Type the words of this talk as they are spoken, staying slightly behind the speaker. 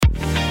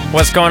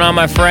What's going on,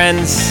 my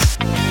friends?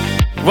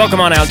 Welcome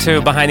on out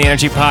to Behind the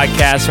Energy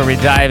Podcast, where we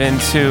dive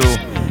into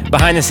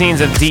behind the scenes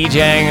of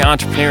DJing,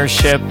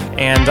 entrepreneurship,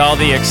 and all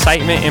the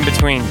excitement in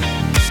between.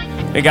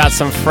 We got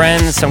some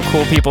friends, some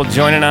cool people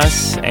joining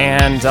us,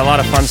 and a lot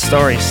of fun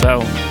stories. So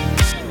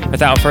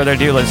without further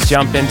ado, let's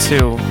jump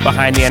into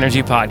Behind the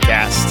Energy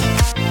Podcast.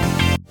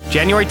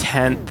 January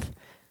 10th,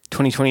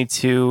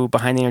 2022,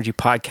 Behind the Energy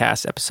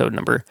Podcast, episode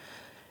number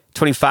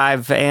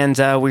 25, and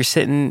we're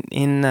sitting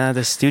in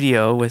the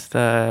studio with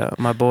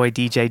my boy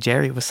DJ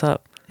Jerry. What's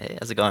up? Hey,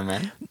 how's it going,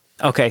 man?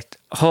 Okay,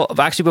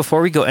 actually,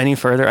 before we go any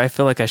further, I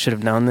feel like I should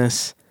have known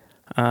this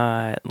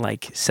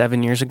like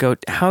 7 years ago.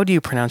 How do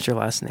you pronounce your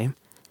last name?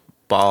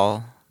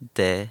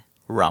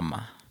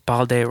 Balderrama.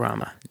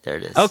 Balderrama. There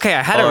it is. Okay,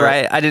 I had it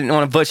right. I didn't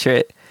want to butcher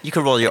it. You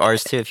can roll your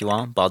R's too if you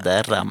want.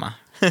 Balderrama.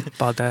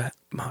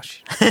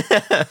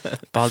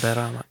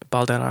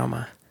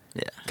 Balderrama.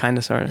 Yeah. Kind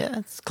of, sort of. Yeah,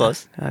 it's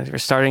close. We're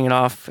starting it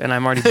off, and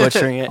I'm already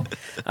butchering it.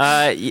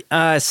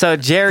 So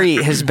Jerry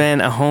has been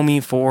a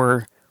homie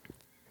for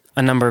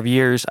a number of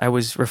years. I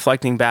was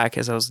reflecting back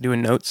as I was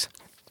doing notes,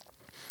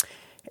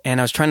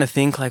 and I was trying to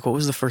think, like, what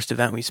was the first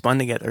event we spun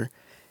together?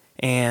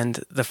 And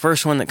the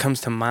first one that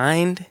comes to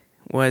mind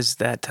was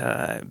that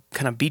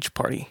kind of beach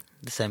party.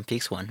 The Seven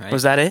Peaks one, right?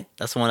 Was that it?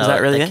 That's the one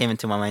that came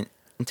into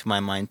my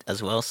mind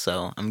as well.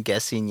 So I'm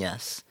guessing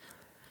yes.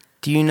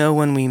 Do you know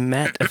when we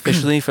met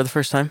officially for the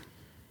first time?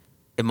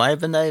 It might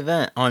have been that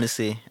event.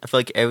 Honestly, I feel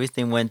like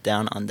everything went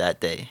down on that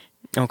day.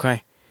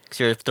 Okay. Because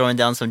you're throwing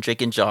down some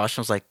Drake and Josh.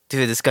 I was like,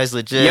 dude, this guy's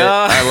legit. Yo.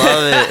 I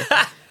love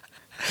it.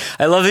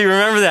 I love that you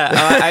remember that.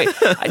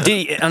 I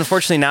did.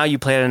 Unfortunately, now you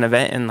play at an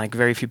event and like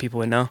very few people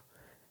would know.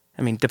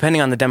 I mean,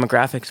 depending on the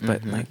demographics,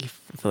 but like I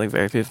feel like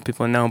very few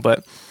people would know.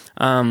 But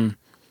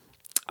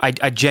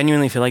I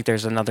genuinely feel like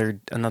there's another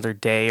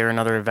day or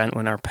another event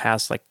when our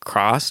paths like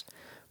crossed.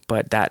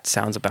 But that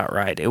sounds about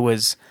right. It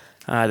was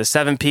the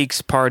Seven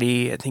Peaks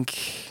party. I think,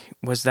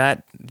 was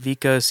that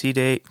Vico,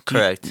 CJ?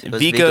 Correct.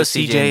 Vico,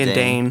 CJ, and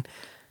Dane.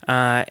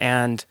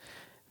 And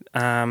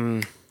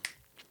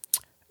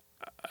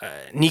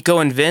Nico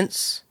and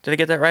Vince. Did I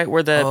get that right?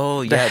 Were the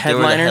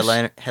headliners?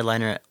 They were the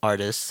headliner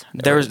artists.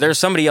 There was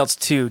somebody else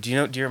too. Do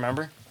you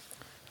remember?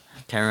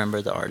 Can't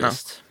remember the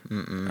artist.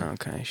 No?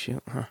 Okay,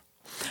 shoot. Huh.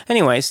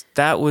 Anyways,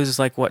 that was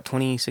like what,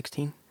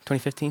 2016,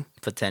 2015?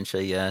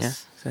 Potentially,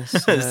 yes. Yeah,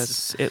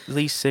 that's at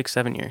least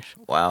 6-7 years.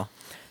 Wow.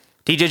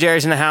 DJ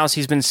Jerry's in the house.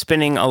 He's been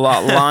spinning a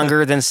lot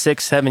longer than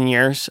 6-7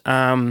 years.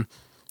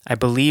 I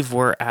believe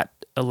we're at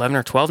 11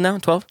 or 12 now?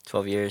 12?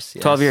 12 years.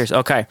 Yes. 12 years.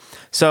 Okay.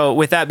 So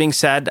with that being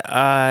said,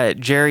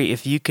 Jerry,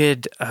 if you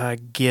could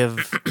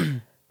give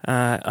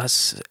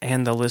us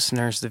and the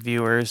listeners, the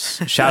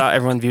viewers, shout out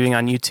everyone viewing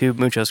on YouTube.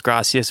 Muchos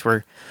gracias.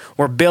 We're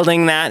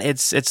building that.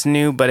 It's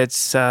new, but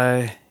it's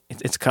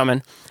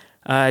coming.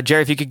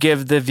 Jerry, if you could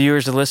give the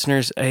viewers, the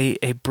listeners,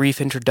 a brief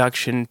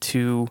introduction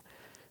to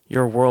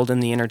your world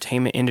in the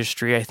entertainment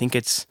industry. I think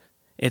it's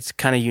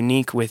kind of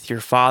unique with your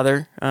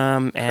father,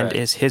 and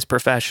is his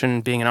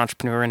profession being an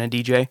entrepreneur and a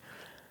DJ.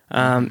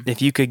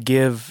 If you could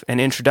give an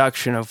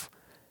introduction of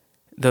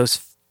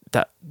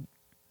that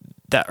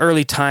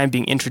early time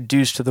being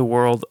introduced to the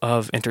world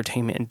of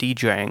entertainment and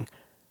DJing,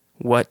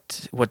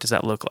 what does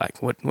that look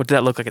like? What did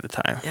that look like at the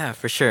time? Yeah,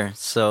 for sure.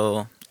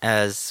 So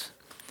as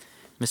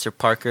Mr.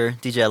 Parker,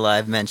 DJ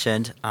Live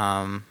mentioned,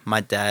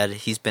 my dad,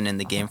 he's been in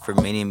the game for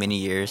many, many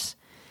years.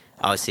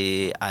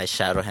 Obviously, I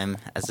shadowed him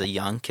as a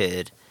young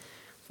kid,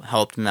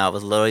 helped him out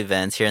with little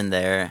events here and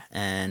there,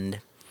 and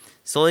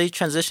slowly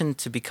transitioned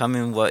to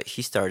becoming what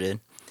he started.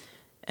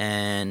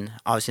 And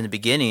obviously in the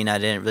beginning, I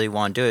didn't really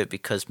want to do it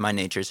because my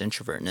nature is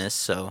introvertness.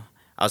 So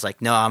I was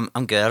like, no,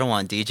 I'm good. I don't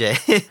want to DJ.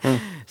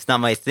 It's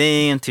not my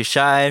thing. I'm too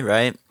shy,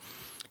 right?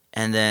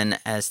 And then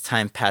as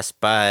time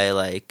passed by,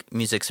 like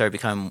music started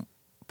becoming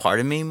part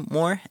of me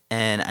more,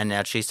 and I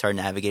naturally started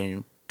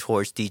navigating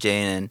towards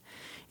DJing,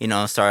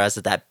 and started as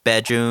that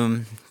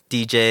bedroom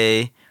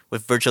DJ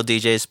with virtual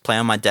DJs,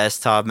 playing on my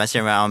desktop,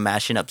 messing around,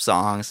 mashing up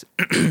songs.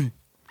 And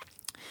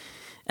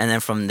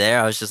then from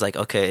there, I was just like,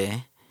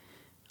 okay,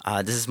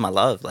 this is my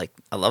love. Like,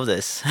 I love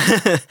this.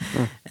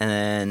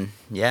 And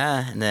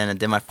then I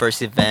did my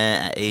first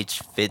event at age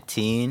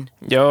 15.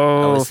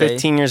 Yo,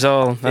 15 years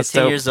old. That's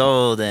 15 dope. years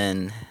old,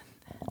 and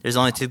there's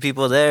only 2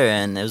 people there,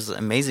 and it was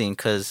amazing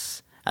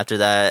because after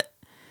that,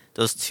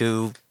 those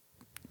 2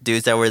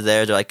 dudes that were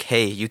there, they're like,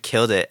 hey, you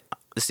killed it.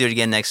 Let's do it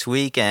again next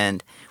week,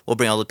 and we'll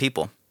bring all the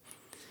people.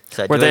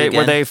 So were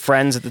they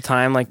friends at the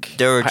time, like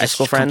they were high just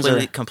school friends?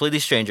 completely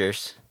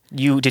strangers.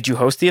 Did you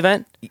host the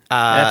event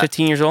at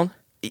 15 years old?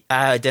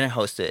 I didn't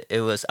host it.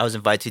 I was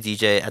invited to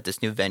DJ at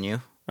this new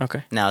venue.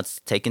 Okay. Now it's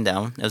taken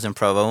down. It was in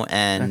Provo,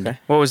 and okay.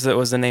 What was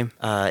the name?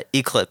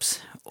 Eclipse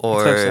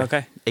or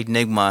okay.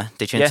 Enigma.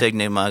 They changed to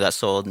Enigma. Got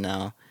sold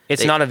now.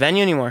 It's not a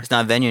venue anymore. It's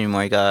not a venue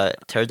anymore. It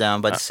got teared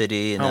down by the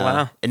city. And,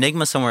 wow.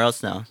 Enigma's somewhere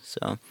else now.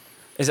 So.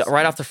 Is it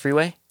right off the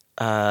freeway?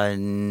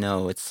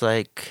 No. It's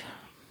like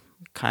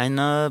kind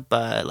of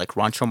by like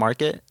Rancho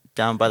Market,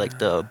 down by like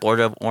the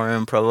border of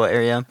Orem, Provo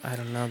area. I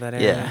don't know that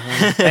area.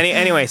 Yeah.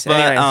 Anyways.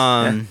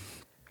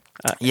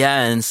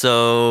 Yeah, and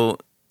so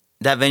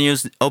that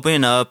venue's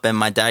opening up, and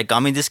my dad got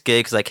me this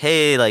gig. 'Cause like,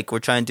 hey, like we're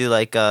trying to do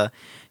like a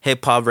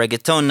hip hop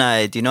reggaeton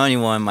night. Do you know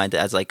anyone? My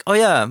dad's like, oh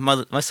yeah,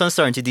 my son's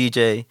starting to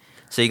DJ.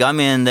 So he got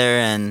me in there,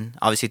 and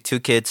obviously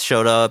 2 kids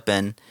showed up,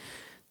 and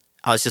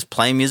I was just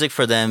playing music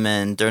for them.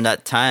 And during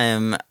that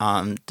time,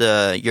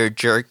 the Your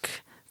Jerk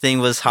thing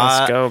was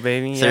hot. Let's go,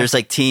 baby. So there's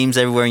like teams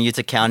everywhere in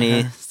Utah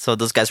County. So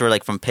those guys were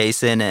like from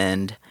Payson,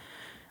 and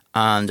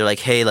they're like,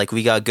 hey, like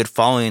we got a good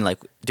following. Like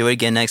do it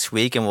again next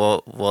week, and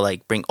we'll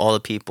like bring all the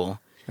people.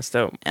 That's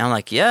dope. And I'm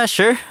like, yeah,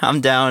 sure, I'm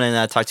down. And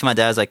I talked to my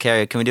dad. I was like,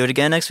 Harry, can we do it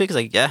again next week? He's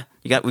like, yeah,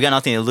 we got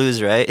nothing to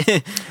lose,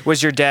 right?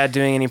 Was your dad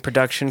doing any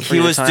production for He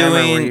your was time, or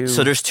were doing, you-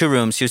 so there's 2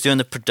 rooms. He was doing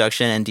the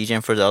production and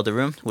DJing for the other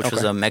room, which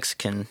was Okay. a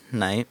Mexican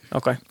night.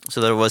 Okay.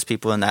 So there was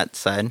people on that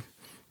side.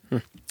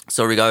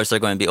 So regardless, they're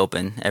going to be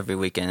open every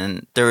weekend.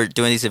 And they were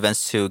doing these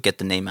events to get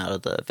the name out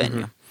of the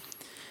venue.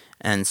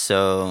 And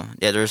so,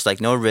 yeah, there's like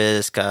no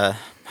risk.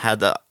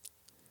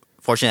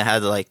 Fortunately, I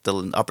had like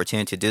the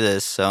opportunity to do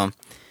this. So,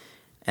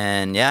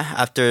 and yeah,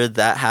 after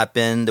that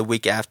happened, the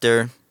week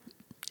after,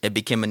 it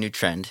became a new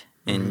trend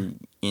in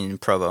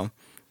Provo.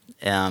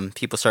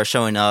 People started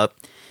showing up.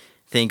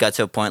 Then it got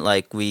to a point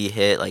like we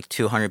hit like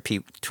 200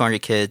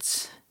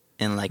 kids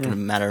in like a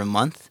matter of a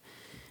month.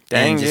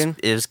 Dang, and just, dude.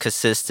 it was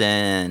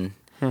consistent,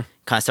 and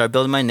kind of started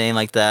building my name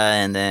like that.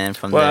 And then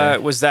from there,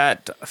 Was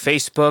that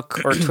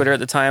Facebook or Twitter at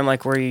the time?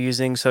 Like, were you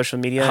using social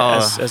media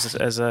Oh.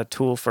 as a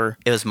tool for?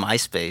 it was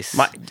MySpace.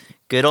 My-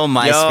 Good old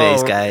MySpace,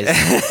 Yo. guys.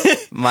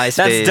 MySpace.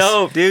 That's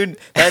dope, dude.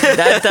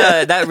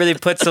 That really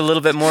puts a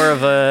little bit more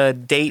of a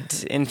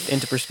date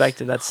into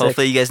perspective. That's sick.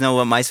 Hopefully, you guys know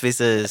what MySpace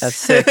is. That's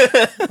sick.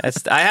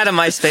 I had a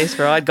MySpace,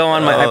 bro. I'd go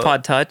on my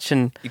iPod Touch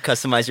and You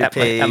customize your at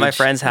page my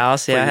friend's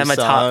house. Yeah, for I had your my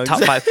top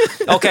songs.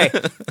 5. Okay,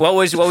 what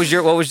was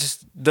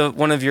just the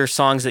one of your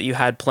songs that you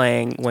had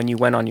playing when you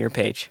went on your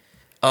page?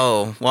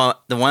 Oh, well,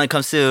 the one that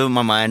comes to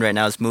my mind right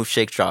now is "Move,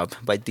 Shake, Drop"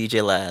 by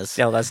DJ Laz.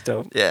 Yeah, that's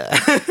dope. Yeah.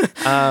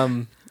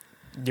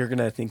 You're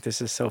gonna think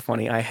this is so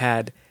funny. I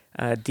had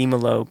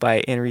Dimelo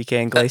by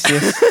Enrique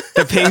Iglesias,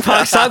 the ping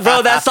pong song,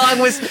 bro. That song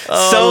was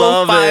so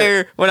love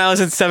fire when I was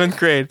in 7th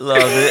grade. Love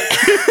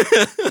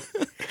it.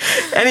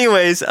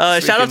 Anyways,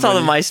 shout out to all the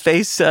money.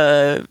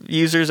 MySpace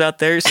users out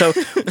there. So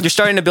you're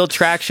starting to build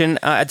traction.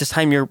 At this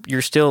time,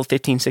 you're still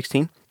 15,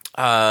 16.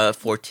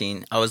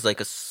 14. I was like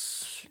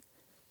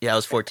I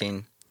was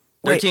 14.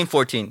 Wait. 13,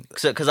 14.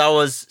 Because I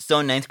was still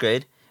in 9th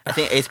grade. I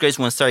think 8th grade is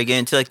when I started getting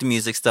into like the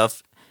music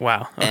stuff.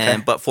 Wow. Okay.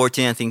 But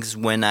 14, I think, is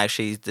when I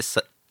actually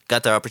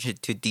got the opportunity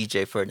to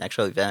DJ for an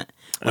actual event,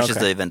 which is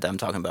Okay. the event that I'm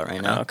talking about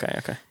right now. Okay.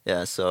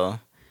 Yeah, so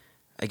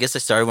I guess I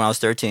started when I was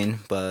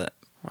 13, but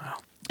Wow.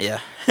 yeah,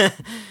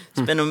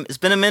 it's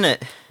been a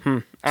minute.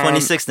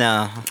 26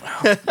 now.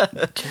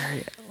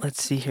 Jerry,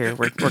 let's see here.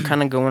 We're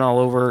kind of going all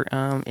over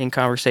in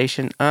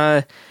conversation.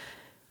 Tell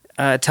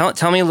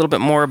me a little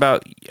bit more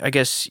about, I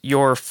guess,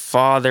 your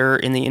father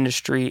in the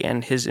industry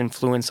and his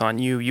influence on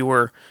you. You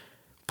were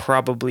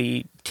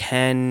probably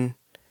 10,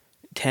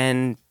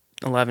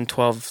 11,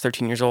 12,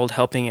 13 years old,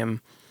 helping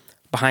him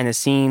behind the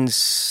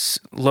scenes,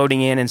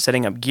 loading in and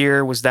setting up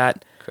gear. Was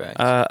that Correct.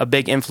 a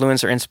big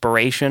influence or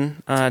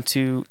inspiration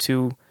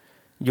to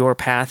your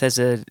path as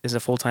a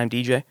full-time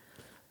DJ?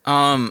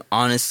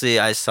 Honestly,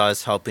 I saw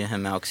us helping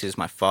him out because he was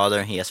my father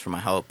and he asked for my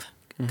help.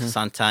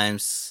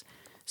 Sometimes,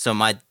 so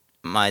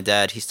my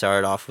dad, he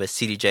started off with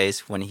CDJs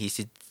when he used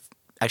to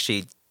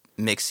actually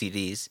mix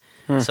CDs.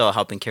 So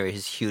helping carry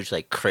his huge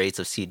like crates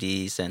of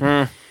CDs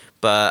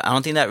but I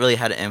don't think that really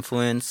had an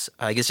influence.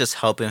 I guess just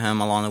helping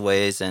him along the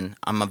ways, and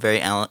I'm a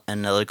very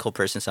analytical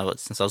person. So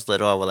since I was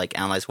little, I would like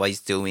analyze what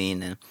he's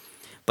doing,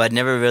 but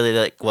never really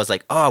like was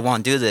like, oh, I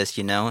want to do this,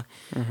 you know.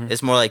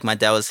 It's more like my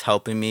dad was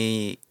helping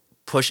me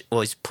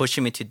was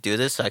pushing me to do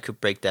this so I could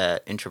break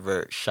that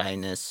introvert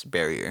shyness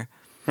barrier.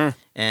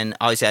 And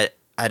obviously,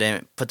 I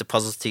didn't put the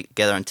puzzles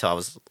together until I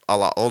was a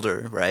lot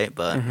older, right?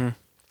 But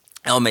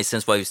it all made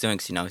sense what he was doing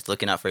because, you know, he's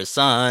looking out for his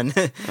son.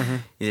 He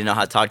didn't know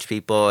how to talk to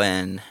people.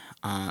 And,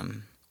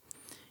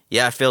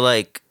 yeah, I feel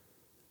like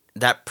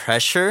that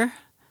pressure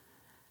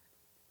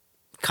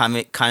kind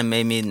of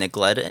made me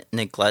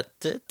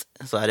neglect it.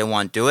 So I didn't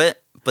want to do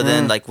it. But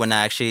then, like, when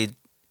I actually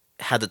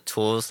had the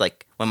tools,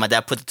 like, when my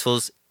dad put the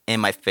tools in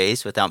my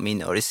face without me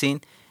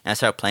noticing, and I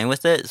started playing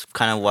with it, it's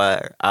kind of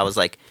where I was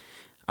like,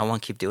 I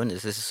want to keep doing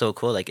this. This is so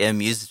cool. Like, it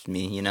amuses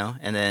me, you know?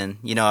 And then,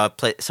 you know, I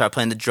started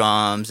playing the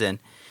drums, and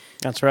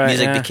That's right.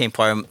 music yeah. became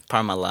part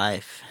of my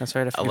life. That's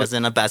right. I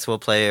wasn't a basketball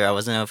player. I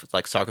wasn't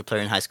a soccer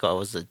player in high school. I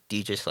was a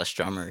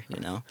DJ/drummer, you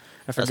know?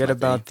 I forget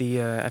about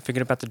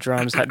the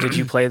drums. Did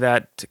you play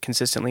that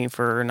consistently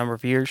for a number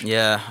of years?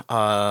 Yeah.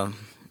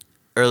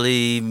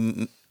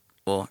 Early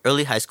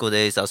high school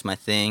days, that was my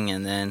thing.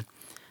 And then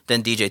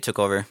DJ took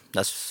over.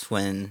 That's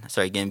when I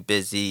started getting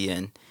busy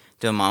and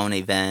doing my own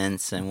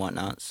events and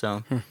whatnot.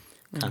 So kind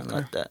of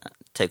let that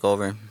take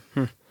over.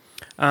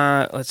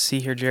 Let's see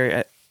here, Jerry.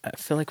 I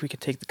feel like we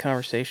could take the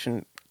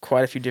conversation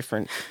quite a few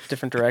different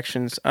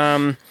directions.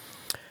 One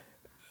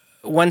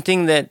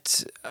thing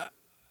that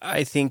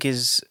I think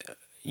is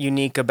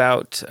unique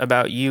about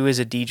you as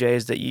a DJ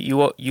is that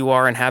you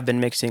are and have been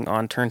mixing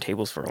on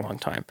turntables for a long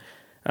time.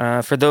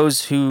 For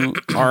those who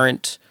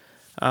aren't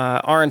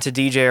a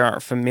DJ or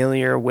aren't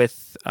familiar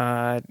with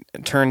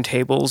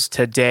turntables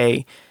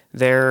today,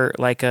 they're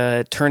like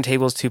a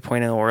turntables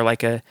 2.0 or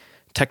like a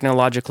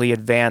technologically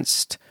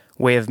advanced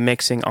way of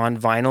mixing on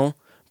vinyl,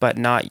 but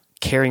not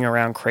carrying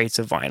around crates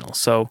of vinyl.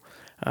 So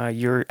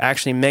you're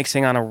actually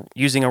mixing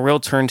using a real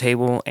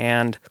turntable,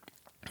 and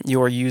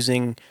you're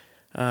using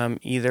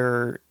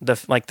either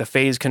the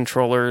phase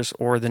controllers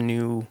or the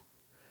new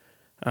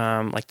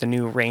like the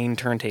new Rain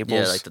turntables.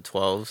 Yeah, like the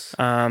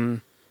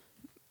 12s.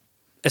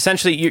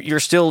 Essentially, you're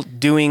still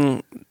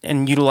doing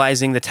and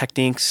utilizing the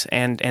techniques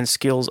and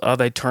skills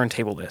of a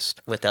turntablist.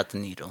 Without the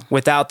needle.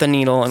 Without the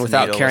needle and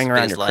without carrying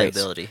around your crates.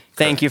 Liability.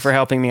 Thank you for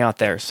helping me out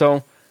there.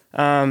 So,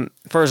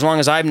 for as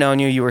long as I've known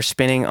you, you were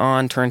spinning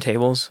on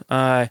turntables.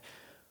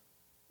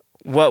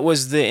 What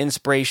was the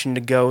inspiration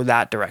to go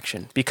that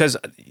direction? Because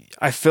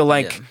I feel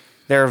like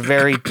there are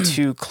very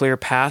two clear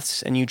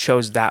paths, and you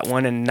chose that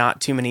one, and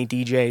not too many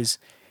DJs,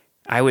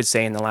 I would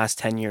say, in the last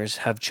 10 years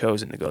have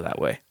chosen to go that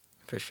way.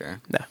 For sure.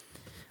 Yeah.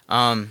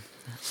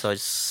 So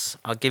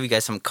I'll give you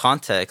guys some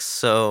context.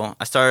 So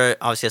I started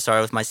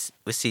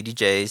with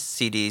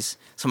CDs,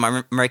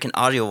 some American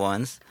Audio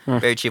ones,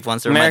 very cheap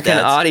ones. American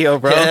Audio,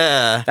 bro.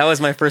 Yeah. That was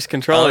my first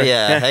controller. Oh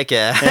yeah, heck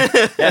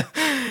yeah.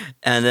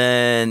 And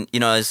then,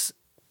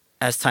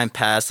 as time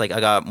passed, like I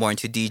got more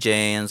into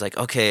DJing, and I was like,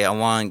 okay, I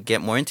want to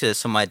get more into this.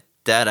 So my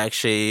dad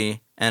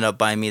actually ended up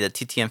buying me the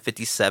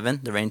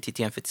TTM57, the Rain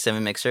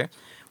TTM57 mixer,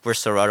 where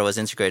Serato was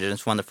integrated.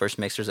 It's one of the first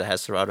mixers that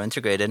has Serato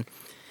integrated.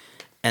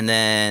 And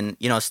then,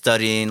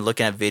 studying,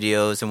 looking at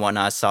videos and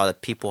whatnot, I saw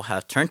that people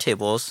have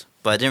turntables,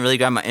 but it didn't really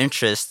grab my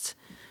interest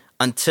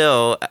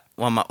until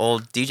one of my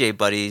old DJ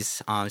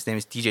buddies, his name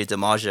is DJ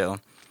DiMaggio.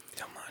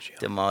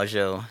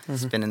 DiMaggio.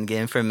 He's been in the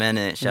game for a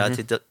minute. Shout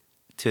out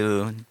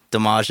to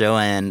DiMaggio.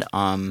 And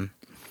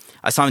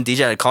I saw him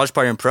DJ at a college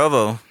party in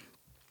Provo,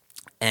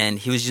 and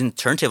he was using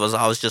turntables.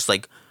 I was just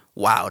like,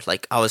 wow.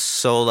 Like, I was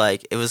so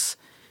like,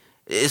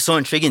 it's so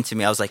intriguing to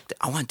me. I was like,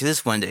 I want to do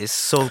this one day. It's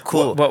so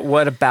cool.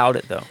 What about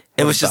it though?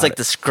 It was just like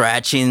the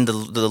scratching, the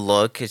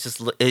look. It's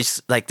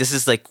like, this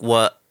is like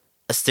what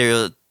a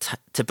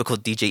stereotypical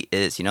DJ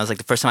is. It's like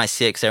the first time I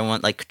see it, because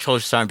everyone, like,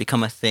 controllers starting to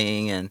become a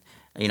thing, and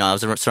I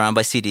was surrounded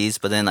by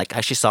CDs, but then like I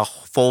actually saw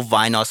full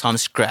vinyl. I saw him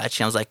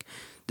scratching. I was like,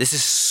 this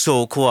is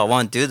so cool. I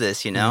want to do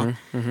this. And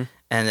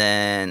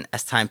then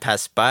as time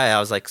passed by,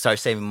 I was like,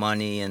 started saving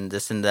money and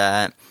this and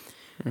that.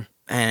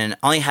 And I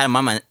only had in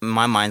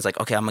my mind, like,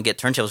 okay, I'm going to get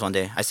turntables one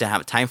day. I still didn't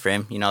have a time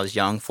frame. I was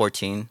young,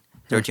 13,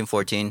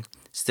 14,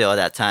 still at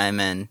that time.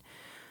 And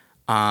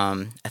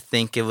I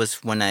think it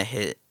was when I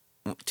hit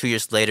 2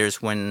 years later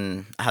is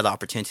when I had the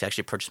opportunity to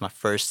actually purchase my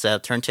first set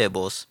of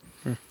turntables.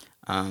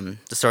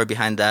 The story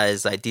behind that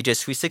is I DJ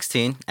Sweet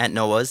 16 at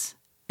Noah's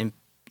in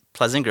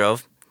Pleasant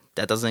Grove.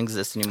 That doesn't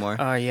exist anymore.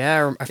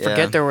 Yeah. I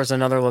forget there was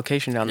another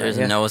location down there. There's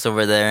a Noah's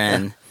over there,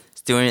 and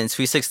it's doing it in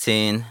Sweet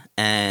 16.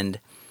 And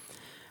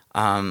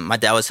my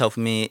dad was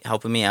helping me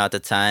out at the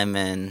time,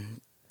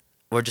 and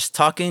we're just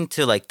talking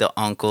to like the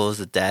uncles,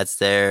 the dads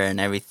there, and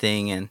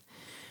everything. And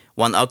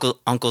one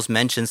uncles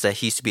mentions that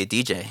he used to be a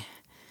DJ,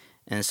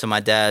 and so my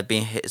dad,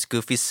 being his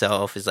goofy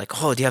self, is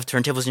like, "Oh, do you have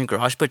turntables in your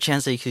garage? By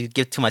chance that you could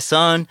give to my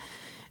son?"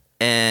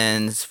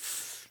 And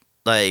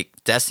like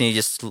Destiny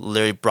just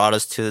literally brought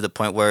us to the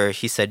point where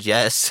he said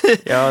yes. Yo,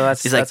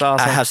 that's awesome.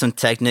 I have some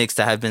Technics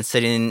that have been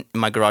sitting in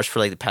my garage for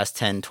like the past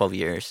 10, 12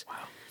 years. Wow.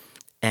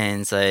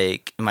 And it's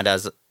like, my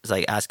dad's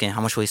like asking,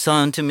 how much will you sell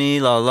them to me?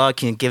 La la.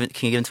 Can you give it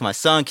to my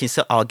son?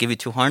 I'll give you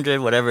 200,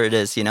 whatever it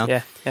is,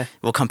 Yeah.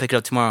 We'll come pick it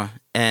up tomorrow.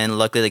 And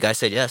luckily the guy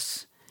said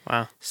yes.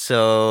 Wow.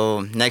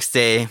 So next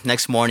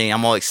morning,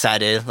 I'm all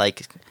excited.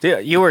 Like,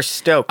 dude, you were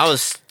stoked. I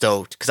was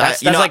stoked because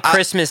that's like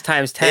Christmas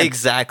times 10.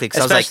 Exactly.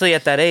 Especially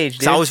at that age.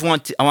 Dude. I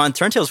wanted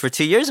turntables for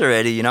 2 years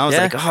already. I was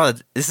like, oh,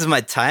 this is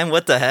my time.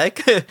 What the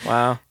heck?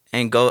 Wow.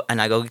 I go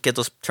get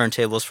those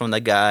turntables from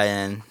the guy,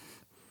 and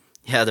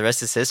yeah, the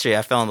rest is history.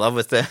 I fell in love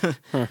with them.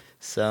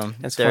 So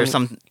there are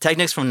some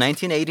Technics from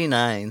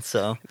 1989.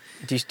 So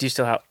do you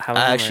still have them?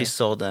 I actually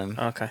sold them.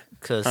 Okay.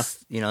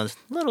 Because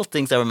little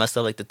things that were messed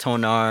up, like the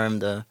tone arm,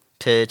 the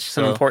pitch.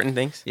 Some important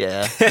things.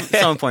 Yeah,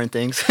 some important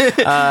things.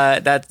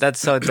 That's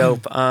so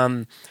dope.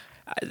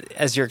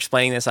 As you're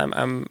explaining this,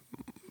 I'm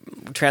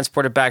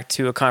transported back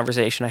to a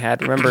conversation I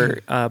had.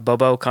 Remember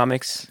Bobo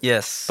Comics?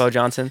 Yes. Bo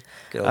Johnson.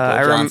 Good old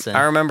Bo Johnson.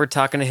 I remember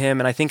talking to him,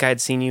 and I think I had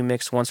seen you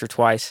mix once or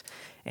twice,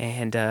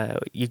 and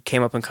you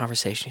came up in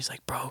conversation. He's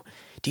like, bro,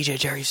 DJ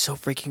Jerry's so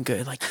freaking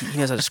good. Like, he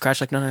knows how to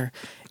scratch like none other.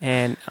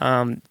 And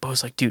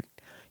Bo's like, dude,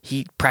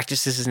 he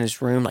practices in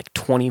his room like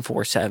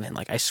 24/7.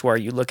 Like, I swear,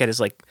 you look at his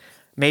like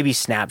maybe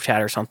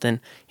Snapchat or something.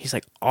 He's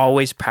like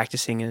always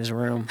practicing in his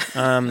room.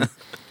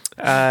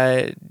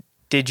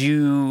 Did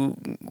you,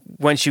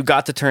 once you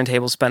got the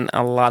turntable, spend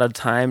a lot of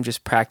time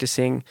just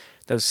practicing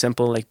those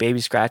simple like baby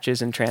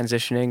scratches and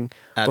transitioning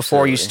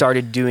before you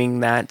started doing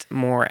that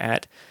more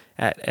at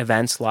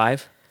events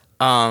live?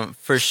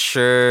 For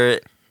sure.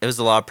 it was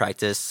a lot of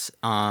practice.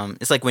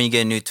 It's like when you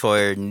get a new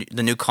toy or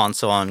the new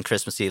console on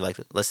Christmas Eve. Like,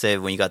 let's say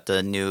when you got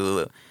the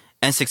new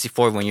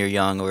N64 when you're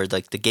young, or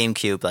like the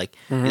GameCube, like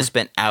you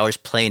spent hours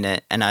playing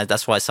it, and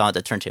that's why I saw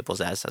the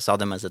turntables as. I saw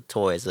them as a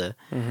toy,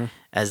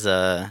 as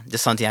a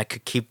just something I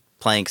could keep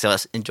playing because I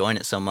was enjoying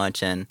it so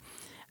much, and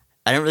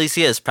I didn't really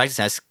see it as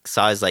practicing. I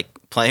saw it as like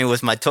playing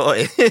with my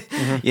toy,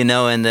 you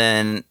know. And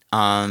then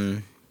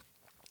I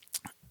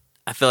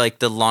feel like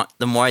the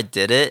more I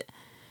did it,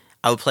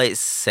 I would play it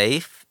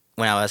safe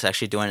when I was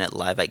actually doing it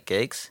live at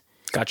gigs.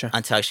 Gotcha.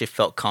 Until I actually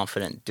felt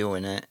confident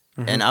doing it,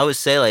 and I would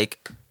say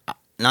like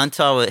not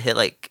until I would hit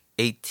like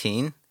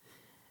 18,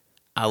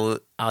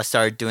 I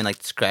start doing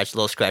like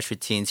little scratch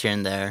routines here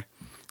and there.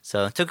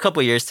 So it took a couple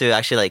of years to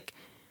actually like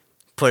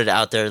put it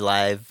out there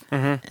live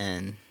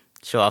and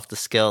show off the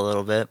skill a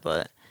little bit.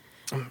 But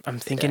I'm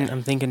thinking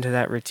to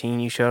that routine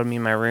you showed me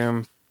in my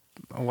room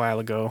a while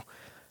ago.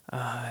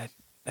 I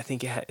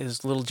think it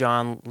is Little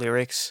John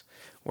lyrics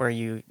where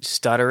you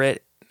stutter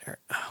it.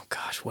 Oh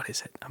gosh, what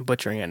is it? I'm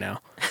butchering it now.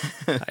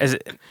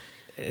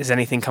 Is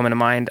anything coming to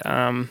mind?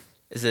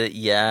 Is it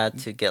Yeah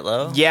to Get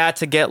Low? Yeah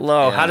to Get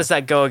Low. Yeah. How does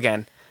that go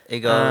again?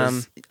 It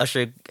goes.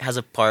 Usher has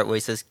a part where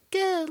he says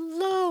 "Get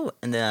Low,"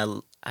 and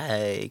then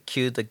I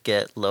cue the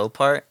Get Low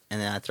part,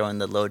 and then I throw in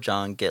the Lil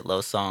Jon Get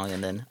Low song,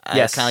 and then I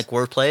kind of like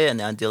wordplay it,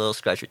 and then I do a little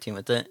scratch routine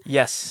with it.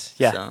 Yes.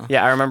 Yeah. So.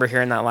 Yeah. I remember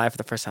hearing that live for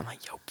the first time. Like,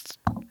 yo.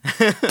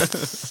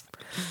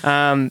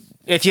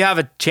 If you have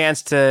a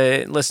chance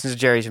to listen to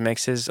Jerry's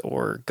mixes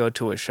or go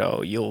to a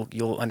show,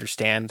 you'll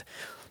understand.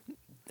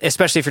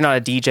 Especially if you're not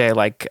a DJ,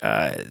 like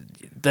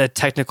the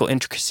technical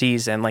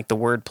intricacies and like the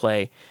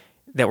wordplay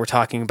that we're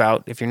talking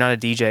about. If you're not a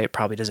DJ, it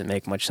probably doesn't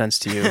make much sense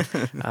to you.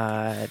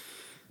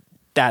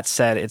 That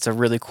said, it's a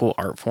really cool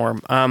art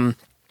form.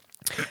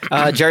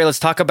 Jerry, let's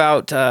talk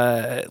about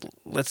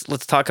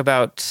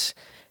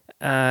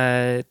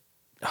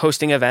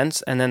hosting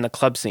events and then the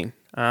club scene.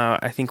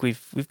 I think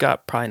we've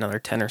got probably another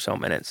 10 or so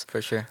minutes.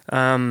 For sure.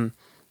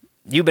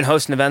 You've been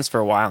hosting events for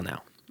a while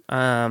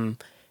now.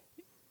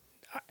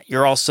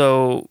 You're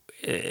also,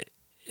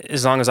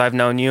 as long as I've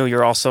known you,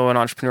 you're also an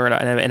entrepreneur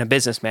and a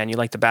businessman. You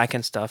like the back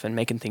end stuff and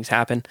making things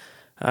happen.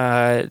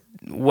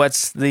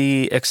 What's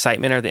the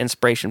excitement or the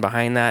inspiration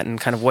behind that, and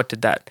kind of what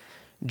did that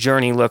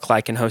journey look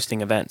like in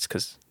hosting events?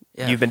 Because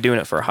you've been doing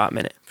it for a hot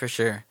minute. For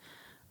sure.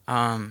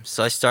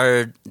 So I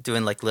started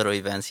doing like little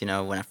events, you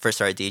know, when I first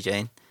started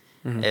DJing.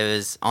 It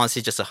was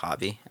honestly just a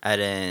hobby. I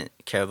didn't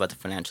care about the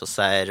financial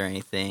side or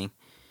anything.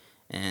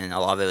 And a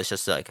lot of it was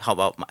just to like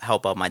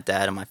help out my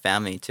dad and my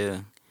family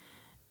too.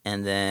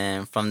 And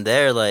then from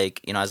there, like,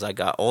 you know, as I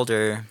got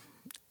older,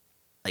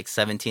 like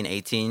 17,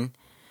 18,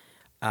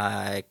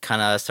 I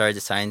kind of started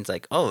deciding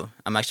like, oh,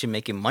 I'm actually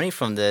making money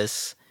from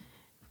this.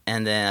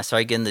 And then I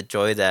started getting the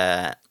joy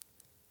that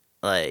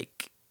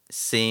like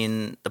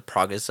seeing the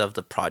progress of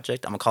the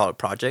project. I'm gonna call it a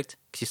project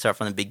because you start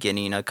from the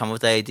beginning, you know, come up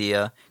with the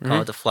idea, come up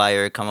with the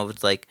flyer, come up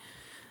with like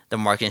the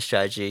marketing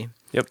strategy.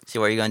 Yep. See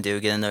what you're gonna do,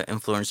 getting the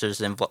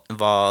influencers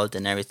involved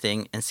and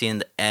everything, and seeing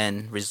the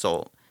end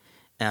result.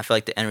 And I feel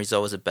like the end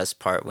result was the best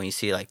part when you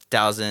see like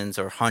thousands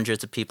or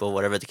hundreds of people,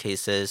 whatever the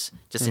case is,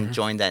 just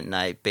enjoying that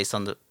night based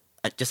on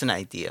just an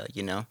idea,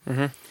 you know.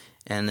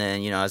 And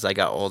then, you know, as I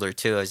got older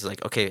too, I was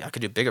like, okay, I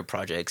could do bigger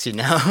projects, you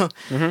know.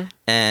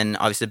 And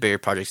obviously, bigger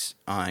projects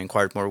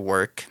required more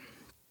work,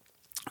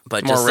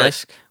 but more just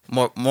risk.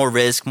 Like, more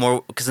risk,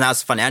 more because now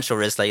it's financial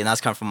risk, like, and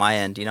that's coming from my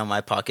end, you know,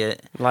 my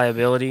pocket,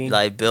 liability,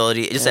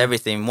 just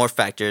everything. More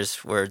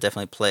factors were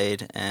definitely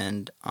played,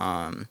 and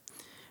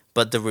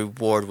but the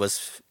reward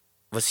was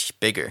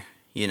bigger,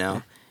 you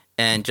know,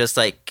 and just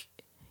like,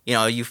 you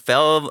know, you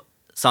fail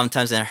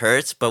sometimes and it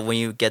hurts, but when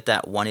you get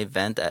that one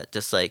event that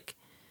just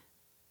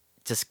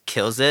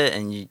kills it,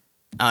 and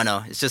I don't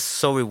know, it's just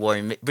so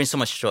rewarding. It brings so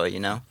much joy, you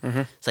know.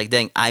 It's like,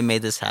 dang, I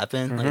made this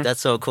happen. Like,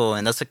 that's so cool,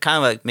 and that's what kind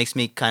of like makes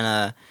me kind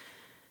of.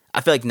 I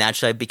feel like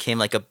naturally I became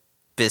like a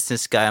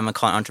business guy. I'm gonna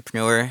call it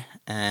entrepreneur,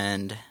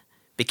 and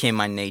became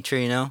my nature,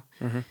 you know.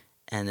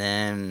 And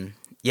then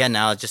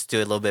now I just do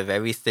a little bit of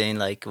everything,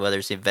 like whether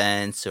it's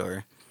events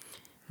or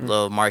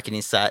little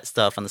marketing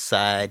stuff on the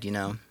side, you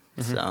know.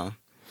 So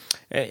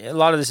a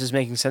lot of this is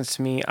making sense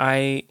to me.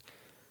 I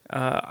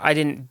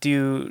didn't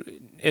do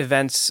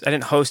events. I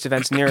didn't host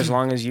events near as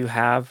long as you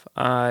have,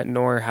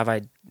 nor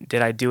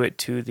did I do it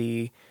to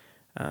the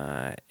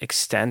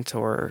extent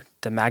or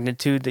the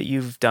magnitude that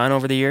you've done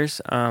over the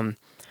years. I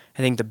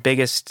think the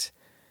biggest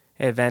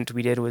event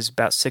we did was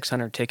about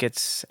 600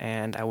 tickets,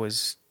 and I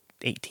was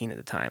 18 at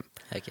the time.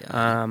 Heck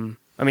yeah.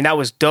 I mean, that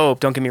was dope.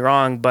 Don't get me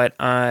wrong, but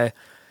I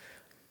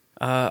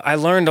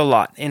learned a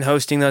lot in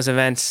hosting those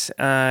events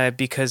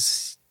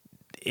because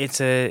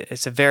it's a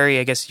very,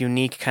 I guess,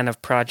 unique kind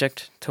of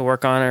project to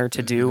work on or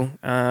to do,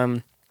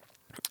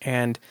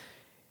 and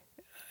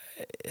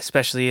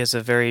especially as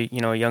a very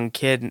young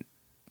kid,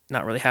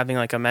 not really having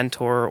like a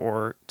mentor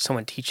or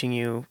someone teaching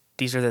you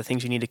these are the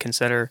things you need to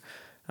consider.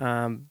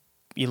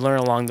 You learn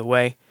along the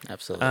way.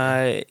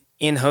 Absolutely.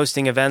 In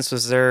hosting events,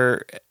 was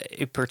there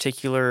a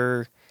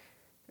particular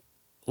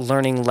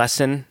learning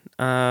lesson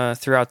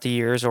throughout the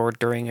years or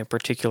during a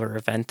particular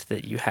event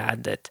that you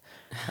had that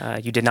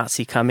you did not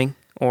see coming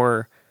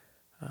or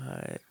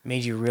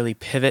made you really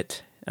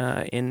pivot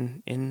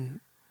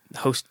in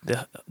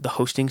the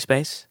hosting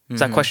space? Does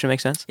that question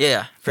make sense?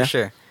 Yeah, for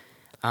sure.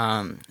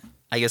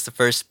 I guess the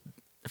first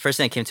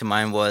thing that came to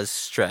mind was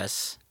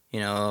stress. You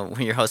know,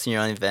 when you're hosting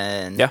your own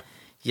event, and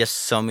you have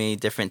so many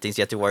different things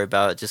you have to worry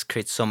about. It just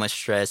creates so much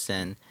stress.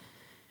 And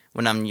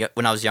when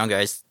I was younger,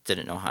 I just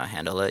didn't know how to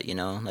handle it. You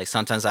know, like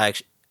sometimes I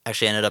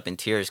actually ended up in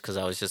tears because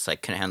I was just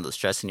like couldn't handle the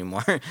stress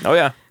anymore. Oh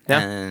yeah.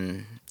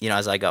 And you know,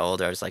 as I got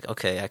older, I was like,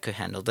 okay, I could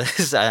handle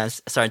this. I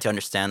started to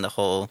understand the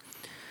whole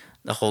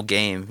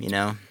game. You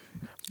know,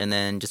 and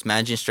then just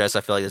managing stress,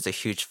 I feel like there's a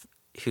huge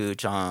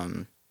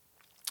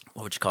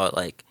what would you call it,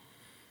 like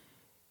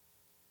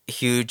a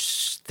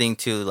huge thing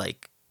to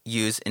like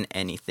use in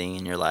anything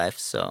in your life.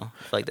 So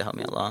I feel like that helped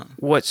me a lot.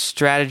 What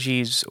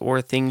strategies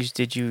or things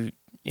did you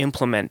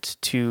implement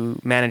to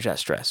manage that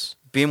stress?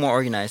 Being more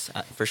organized,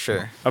 for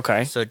sure.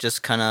 Okay. So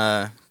just kind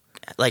of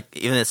like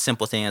even a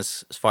simple thing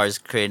as far as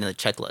creating a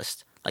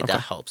checklist, like that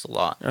helps a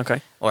lot.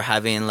 Okay. Or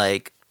having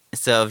like,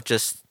 instead of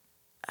just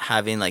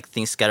having like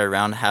things scattered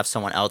around, have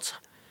someone else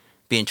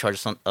be in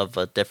charge of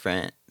a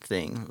different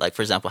thing. Like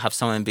for example, have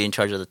someone be in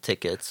charge of the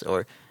tickets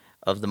or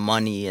of the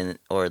money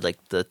or like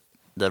the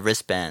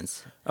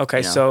wristbands. Okay,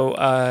 you know? So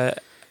I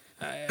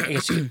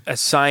guess you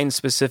assign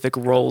specific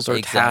roles or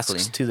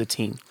tasks to the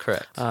team.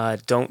 Correct.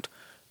 Don't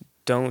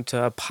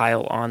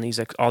pile on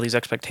all these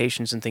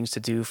expectations and things to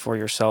do for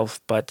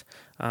yourself. But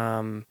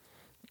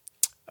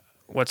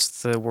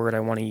what's the word I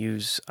want to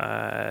use?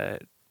 Oh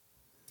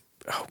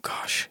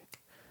gosh.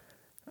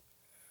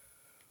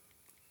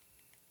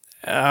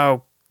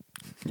 Oh,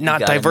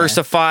 not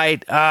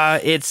diversified.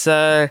 It's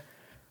the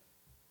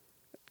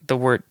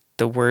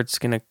word's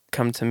gonna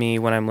come to me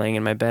when I'm laying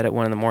in my bed at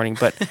 1 a.m.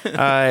 But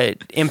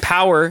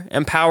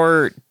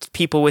empower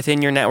people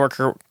within your network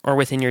or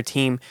within your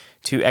team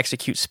to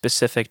execute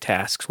specific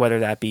tasks, whether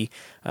that be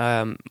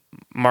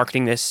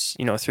marketing this,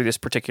 you know, through this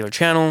particular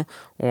channel,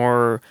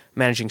 or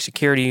managing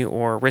security,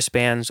 or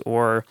wristbands,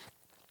 or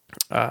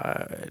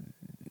I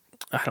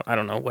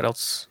don't know what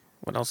else.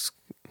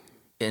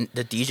 And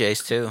the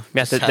DJs too.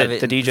 Yeah, the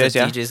DJs. The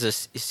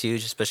DJs is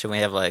huge, especially when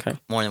you have like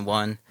more than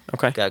one.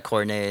 Okay. Got to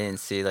coordinate and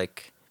see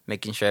like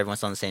making sure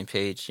everyone's on the same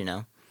page. You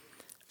know.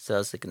 So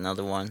that's like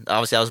another one.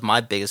 Obviously, that was my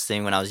biggest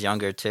thing when I was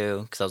younger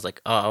too, because I was like,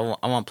 oh,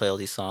 I want to play all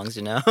these songs.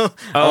 You know.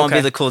 I want to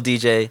be the cool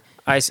DJ.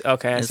 It's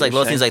like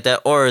little things like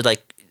that, or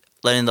like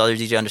letting the other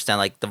DJ understand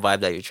like the vibe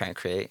that you're trying to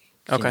create.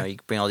 Okay. You know, you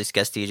bring all these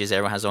guest DJs.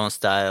 Everyone has their own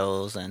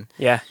styles, and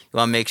you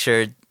want to make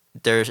sure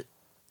they're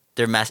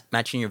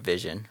matching your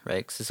vision, right?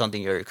 Because it's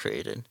something you already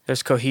created.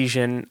 There's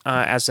cohesion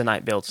as the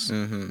night builds,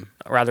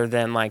 rather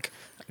than like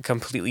a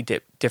completely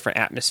different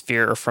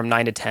atmosphere from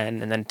 9 to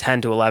 10, and then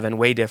 10 to 11,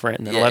 way different,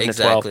 and then 11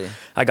 to 12.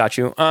 I got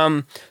you.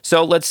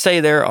 So let's say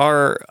there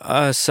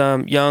are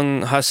some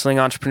young hustling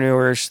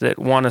entrepreneurs that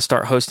want to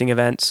start hosting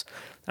events,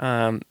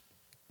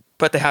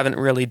 but they haven't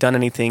really done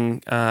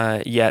anything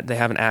yet. They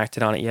haven't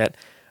acted on it yet.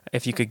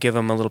 If you could give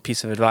them a little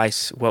piece of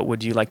advice, what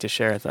would you like to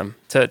share with them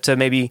to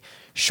maybe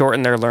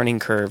shorten their learning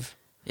curve?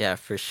 Yeah,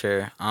 for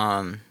sure.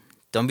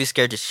 Don't be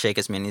scared to shake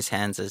as many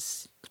hands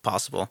as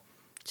possible.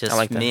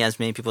 Just meet as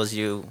many people as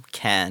you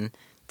can.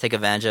 Take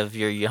advantage of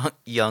your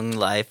young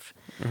life,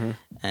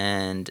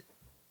 and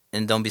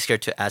don't be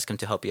scared to ask them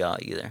to help you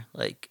out either.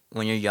 Like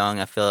when you're young,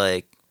 I feel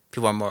like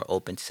people are more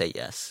open to say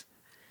yes,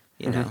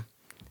 you know,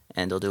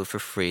 and they'll do it for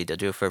free. They'll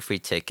do it for a free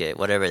ticket,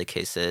 whatever the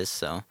case is.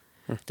 So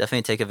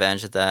definitely take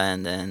advantage of that,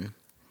 and then,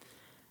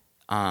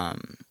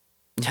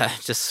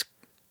 just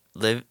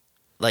live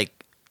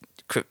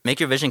make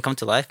your vision come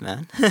to life,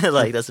 man.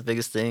 Like that's the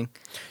biggest thing.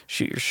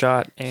 Shoot your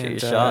shot.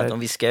 Don't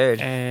be scared.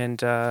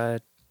 And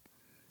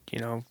you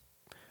know,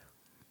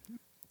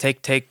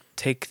 take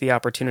the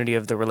opportunity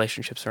of the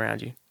relationships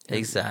around you.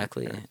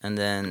 Exactly. And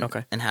then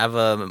and have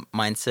a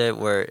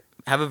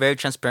very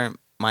transparent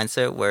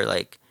mindset where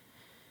like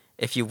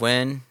if you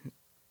win,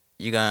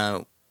 you're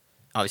gonna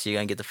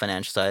get the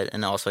financial side,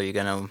 and also you're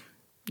gonna,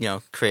 you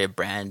know, create a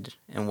brand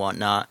and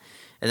whatnot.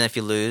 And then if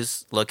you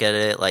lose, look at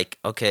it like,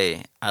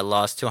 okay, I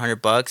lost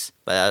 $200,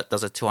 but that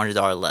was a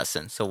 $200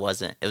 lesson, so it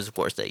was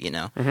worth it, you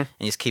know. And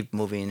you just keep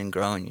moving and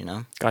growing, you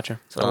know. Gotcha.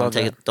 So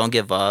don't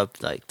give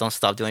up. Like, don't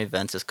stop doing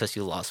events just because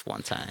you lost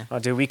one time. Oh,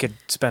 dude, we could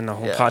spend the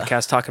whole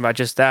podcast talking about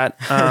just that.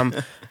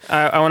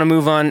 I want to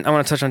move on. I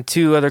want to touch on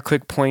two other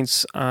quick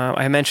points.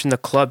 I mentioned the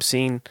club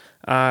scene.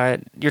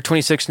 You're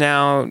 26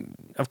 now.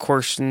 Of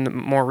course, in the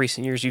more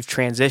recent years, you've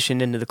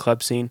transitioned into the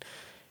club scene.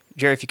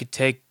 Jerry, if you could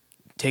take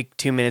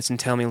 2 minutes and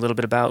tell me a little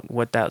bit about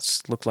what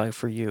that's looked like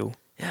for you.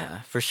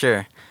 Yeah, for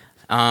sure.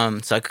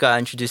 So I got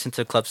introduced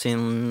into the club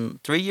scene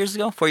 4 years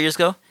ago,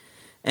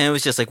 and it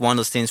was just like one of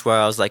those things where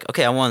I was like,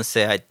 okay, I want to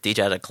say I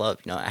DJ at a club.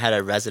 You know, I had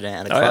a resident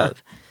at a club.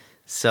 Yeah.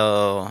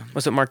 So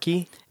was it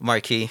Marquee?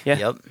 Marquee, yeah.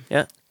 Yep.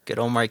 Yeah. Good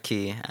old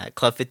Marquee at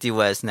Club 50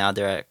 West. Now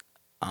they're at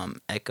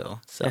Echo.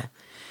 So,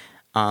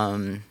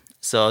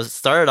 So it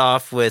started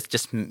off with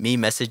just me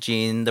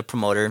messaging the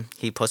promoter.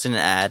 He posted an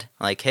ad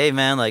like, "Hey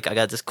man, like I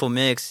got this cool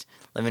mix.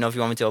 Let me know if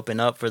you want me to open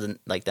up for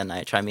that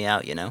night. Try me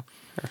out, you know."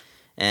 Sure.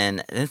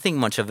 And I didn't think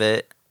much of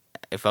it.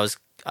 I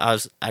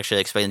was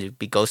actually expecting to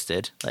be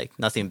ghosted, like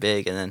nothing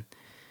big. And then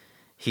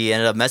he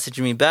ended up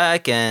messaging me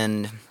back,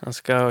 and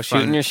let's go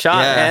shooting your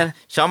shot, man.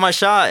 Shot my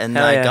shot, and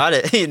Hell I got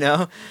it, you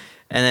know.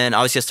 And then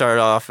obviously I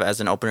started off as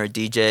an opener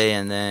DJ,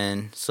 and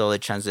then slowly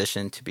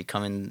transitioned to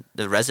becoming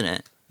the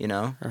resident, you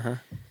know.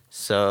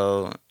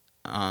 So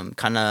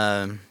kind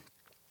of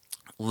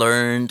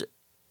learned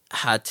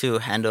how to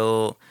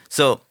handle.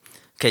 So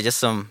okay, just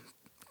some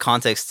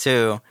context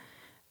too.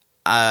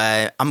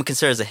 I'm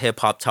considered as a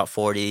hip hop top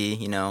 40,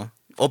 you know,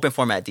 open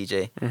format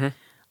DJ.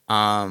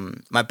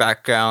 My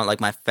background, like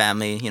my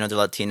family, you know, they're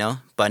Latino,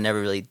 but I never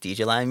really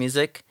DJ Latin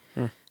music.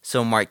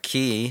 So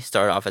Marquee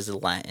started off as a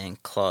Latin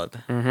club.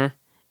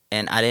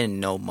 And I didn't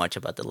know much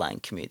about the Latin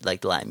community, like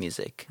the Latin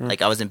music.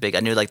 Like I wasn't big. I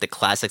knew like the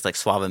classics, like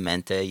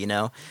Suavemente, you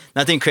know,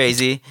 nothing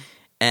crazy.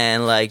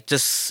 And like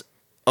just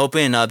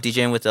opening up,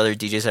 DJing with the other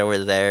DJs that were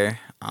there,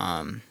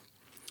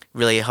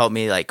 really helped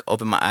me like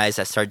open my eyes.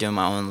 I started doing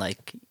my own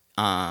like,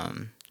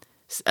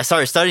 I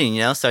started studying,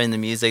 you know, studying the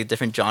music,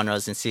 different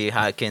genres, and see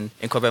how I can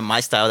incorporate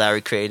my style that I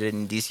created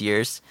in these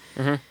years.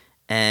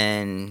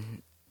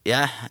 And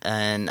yeah,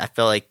 and I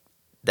felt like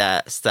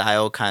that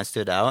style kind of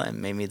stood out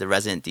and made me the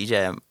resident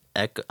DJ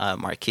at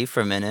Marquee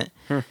for a minute.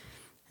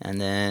 And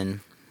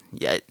then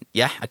I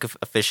could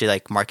officially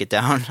like mark it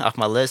down off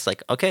my list.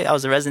 Like, okay, I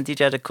was a resident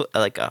DJ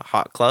at a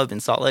hot club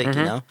in Salt Lake,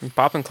 you know,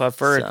 popping club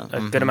for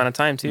a good amount of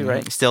time too,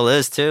 right? Still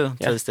is too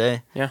to this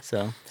day. Yeah.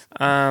 So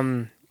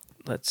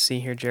let's see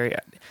here, Jerry.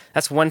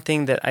 That's one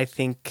thing that I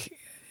think,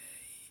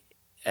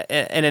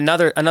 and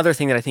another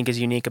thing that I think is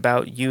unique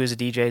about you as a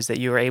DJ is that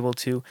you are able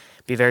to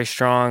be very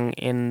strong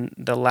in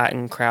the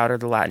Latin crowd or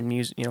the Latin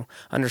music, you know,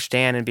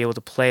 understand and be able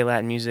to play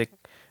Latin music,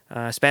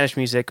 Spanish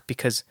music,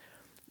 because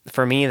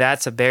for me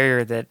that's a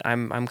barrier that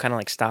I'm kind of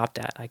like stopped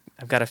at.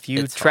 I've got a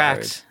few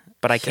tracks,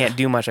 but I can't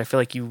do much. I feel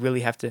like you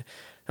really have to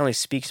not only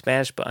speak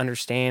Spanish but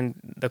understand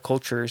the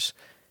cultures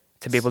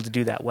to be able to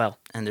do that well.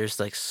 And there's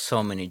like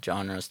so many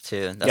genres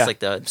too. That's like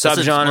the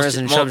subgenres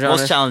and subgenres.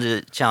 Most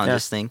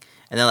challenges thing.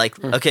 And then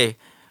like okay,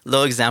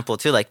 little example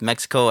too. Like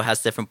Mexico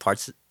has different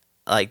parts.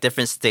 Like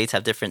different states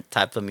have different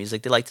types of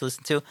music they like to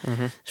listen to.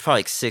 There's probably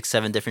like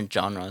 6-7 different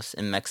genres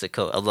in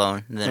Mexico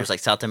alone. And then there's like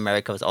South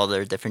America with all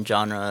their different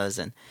genres,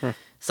 and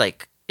it's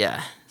like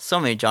so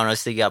many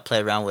genres that you got to play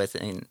around with.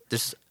 And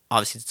there's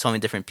obviously so many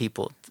different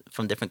people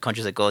from different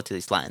countries that go to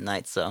these Latin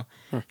nights. So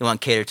you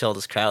want to cater to all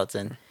those crowds,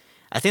 and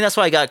I think that's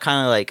why I got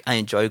kind of like I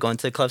enjoy going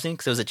to the club scene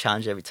because it was a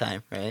challenge every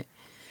time, right?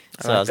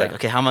 So I was like,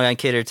 okay, how am I going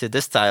to cater to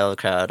this style of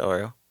crowd,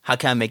 or how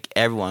can I make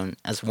everyone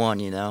as one,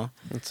 you know?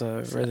 It's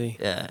a really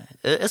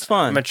it's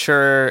fun,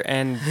 mature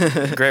and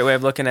great way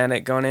of looking at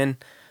it going in.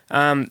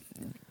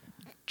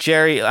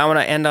 Jerry, I want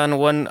to end on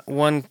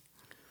one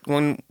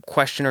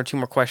question or two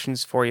more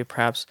questions for you,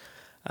 perhaps.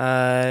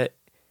 A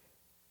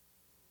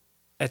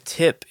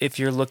tip if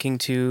you're looking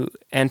to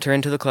enter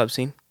into the club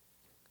scene,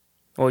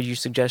 what would you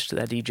suggest to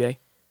that DJ?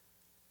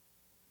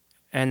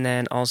 And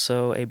then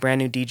also a brand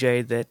new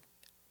DJ that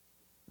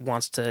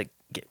wants to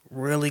get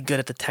really good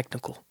at the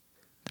technical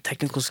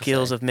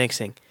skills of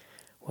mixing.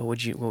 What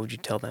would you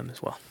tell them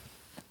as well?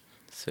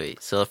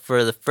 Sweet. So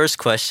for the first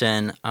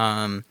question, if you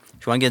want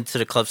to get into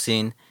the club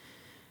scene,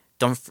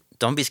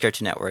 don't be scared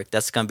to network.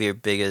 That's gonna be your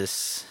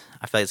biggest.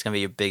 I feel like it's gonna be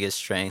your biggest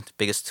strength,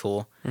 biggest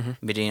tool.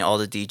 Meeting all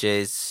the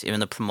DJs, even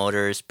the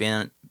promoters,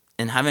 and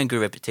having a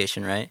good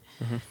reputation, right?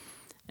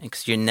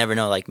 Because you never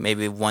know. Like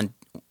maybe one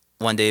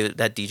day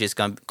that DJ's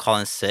gonna call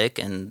in sick,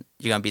 and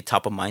you're gonna be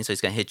top of mind, so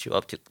he's gonna hit you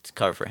up to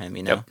cover for him,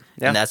 you know.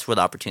 And that's where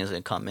the opportunities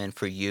gonna come in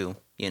for you,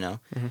 you know.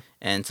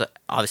 And so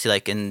obviously,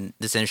 like in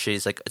this industry,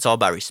 it's all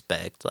about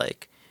respect.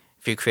 Like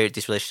if you create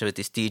these relationships with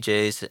these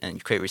DJs and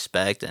you create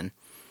respect, and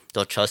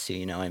they'll trust you,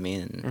 you know what I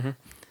mean? And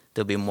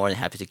they'll be more than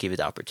happy to give you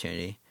the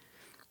opportunity.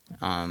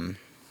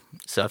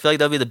 So I feel like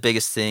that'll be the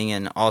biggest thing.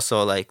 And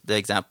also like the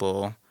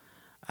example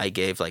I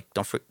gave, like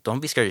don't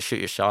be scared to shoot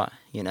your shot,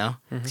 you know,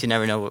 because you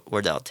never know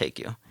where that'll take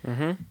you.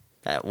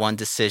 That one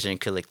decision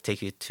could like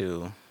take you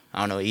to,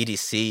 I don't know,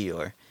 EDC,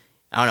 or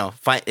I don't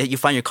know, you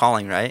find your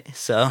calling, right?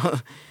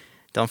 So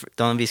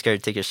don't be scared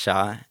to take your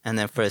shot. And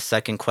then for the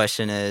second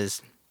question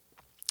is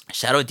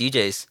shadow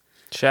DJs.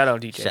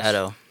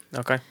 Shadow.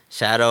 Okay.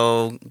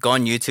 Shadow. Go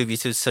on YouTube.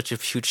 YouTube is such a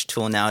huge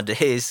tool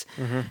nowadays.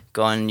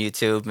 Go on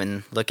YouTube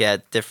and look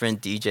at different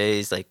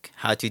DJs, like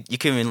you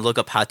can even look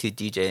up how to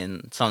DJ,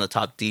 and some of the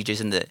top DJs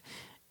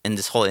in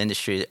this whole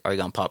industry are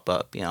gonna pop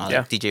up. You know,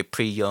 like DJ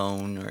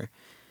Prion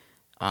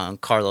or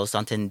Carlos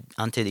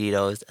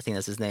Anteditos, I think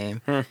that's his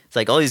name. It's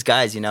like all these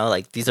guys, you know,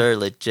 like these are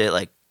legit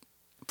like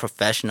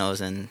professionals,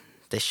 and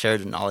they share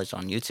the knowledge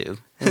on YouTube.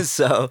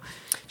 So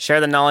share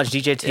the knowledge.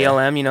 DJ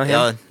TLM, you know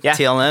him? Yeah,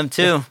 TLM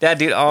too. That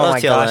dude, oh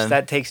my gosh,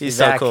 that takes me back. He's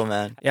so cool,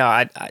 man.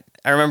 Yeah,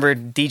 I remember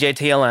DJ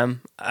TLM,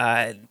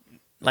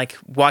 like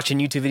watching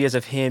YouTube videos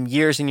of him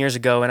years and years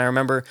ago, and I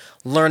remember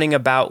learning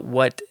about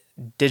what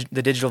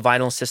the digital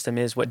vinyl system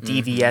is, what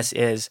DVS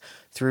is,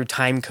 through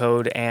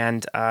Timecode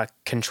and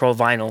Control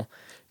Vinyl,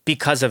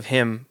 because of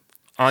him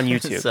on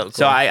YouTube. So cool.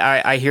 So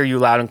I hear you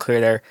loud and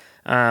clear there.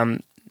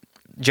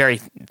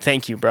 Jerry,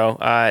 thank you, bro.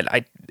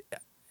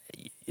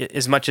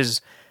 As much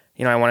as,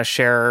 I want to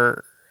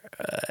share,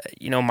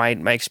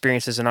 my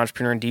experience as an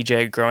entrepreneur and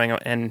DJ growing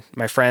up, and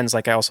my friends,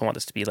 like, I also want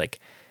this to be like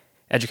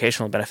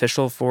educational and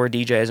beneficial for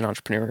DJs and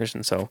entrepreneurs.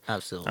 And so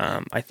absolutely,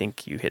 I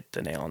think you hit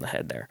the nail on the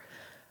head there.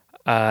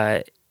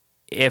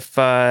 If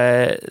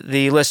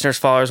the listeners,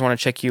 followers want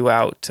to check you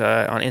out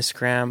on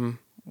Instagram,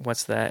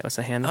 what's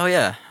the handle? Oh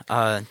yeah,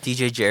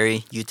 DJ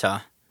Jerry Utah.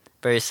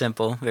 Very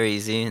simple, very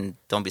easy, and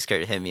don't be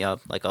scared to hit me up.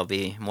 Like, I'll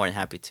be more than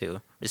happy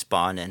to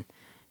respond and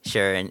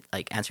share and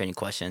like answer any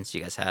questions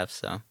you guys have.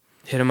 So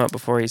hit him up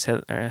before he's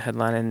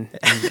headlining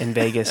in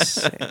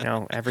Vegas.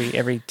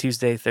 Every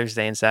Tuesday,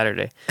 Thursday, and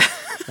Saturday.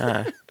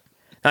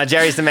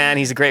 Jerry's the man.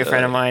 He's a great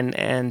friend of mine,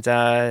 and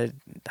I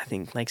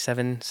think like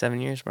 7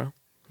 years, bro.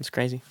 It's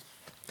crazy.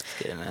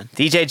 Yeah, man.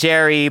 DJ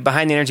Jerry,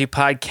 Behind the Energy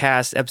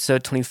Podcast,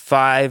 episode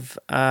 25.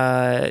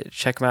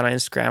 Check him out on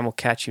Instagram. We'll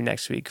catch you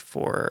next week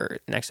for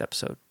next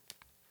episode.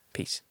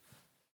 Peace.